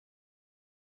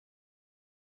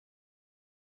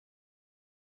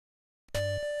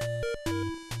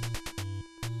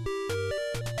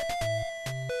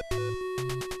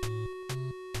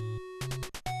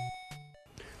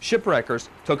Shipwreckers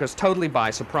took us totally by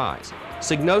surprise.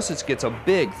 Psygnosis gets a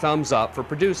big thumbs up for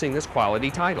producing this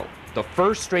quality title. The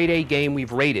first straight A game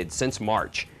we've rated since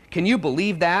March. Can you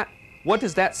believe that? What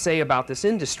does that say about this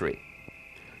industry?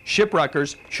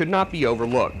 Shipwreckers should not be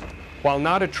overlooked. While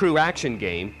not a true action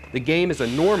game, the game is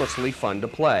enormously fun to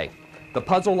play. The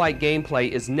puzzle-like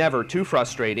gameplay is never too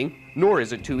frustrating, nor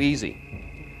is it too easy.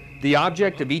 The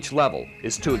object of each level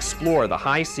is to explore the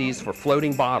high seas for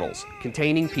floating bottles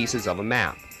containing pieces of a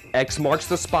map. X marks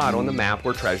the spot on the map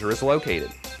where treasure is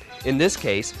located. In this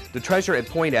case, the treasure at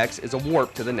point X is a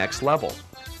warp to the next level.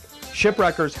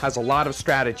 Shipwreckers has a lot of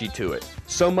strategy to it,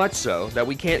 so much so that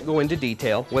we can't go into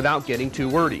detail without getting too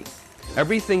wordy.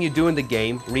 Everything you do in the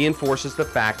game reinforces the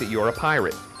fact that you're a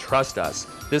pirate. Trust us,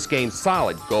 this game's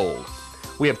solid gold.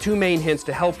 We have two main hints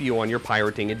to help you on your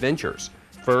pirating adventures.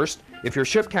 First, if your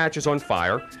ship catches on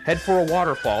fire, head for a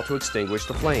waterfall to extinguish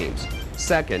the flames.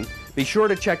 Second, be sure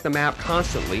to check the map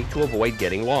constantly to avoid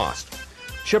getting lost.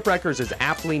 Shipwreckers is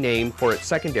aptly named for its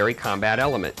secondary combat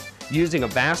element. Using a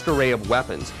vast array of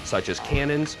weapons such as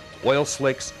cannons, oil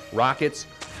slicks, rockets,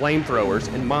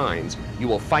 flamethrowers, and mines, you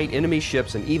will fight enemy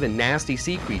ships and even nasty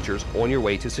sea creatures on your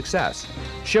way to success.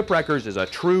 Shipwreckers is a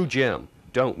true gem.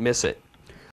 Don't miss it.